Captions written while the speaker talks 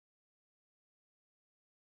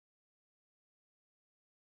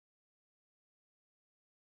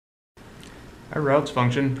Our routes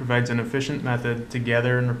function provides an efficient method to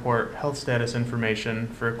gather and report health status information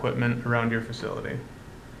for equipment around your facility.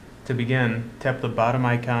 To begin, tap the bottom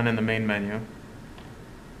icon in the main menu.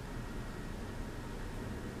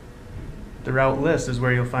 The route list is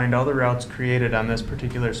where you'll find all the routes created on this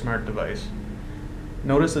particular smart device.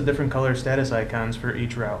 Notice the different color status icons for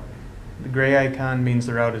each route. The gray icon means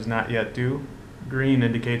the route is not yet due. Green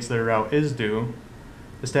indicates that a route is due.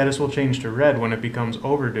 The status will change to red when it becomes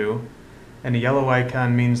overdue. And a yellow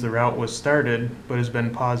icon means the route was started but has been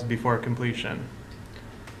paused before completion.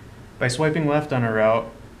 By swiping left on a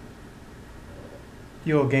route,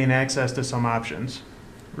 you will gain access to some options.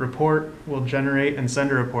 Report will generate and send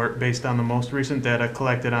a report based on the most recent data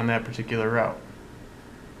collected on that particular route.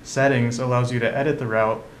 Settings allows you to edit the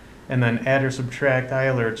route and then add or subtract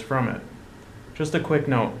i-ALERTs from it. Just a quick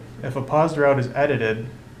note, if a paused route is edited,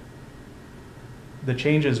 the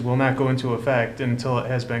changes will not go into effect until it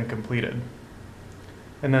has been completed.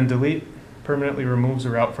 And then delete permanently removes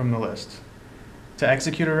a route from the list. To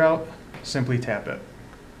execute a route, simply tap it.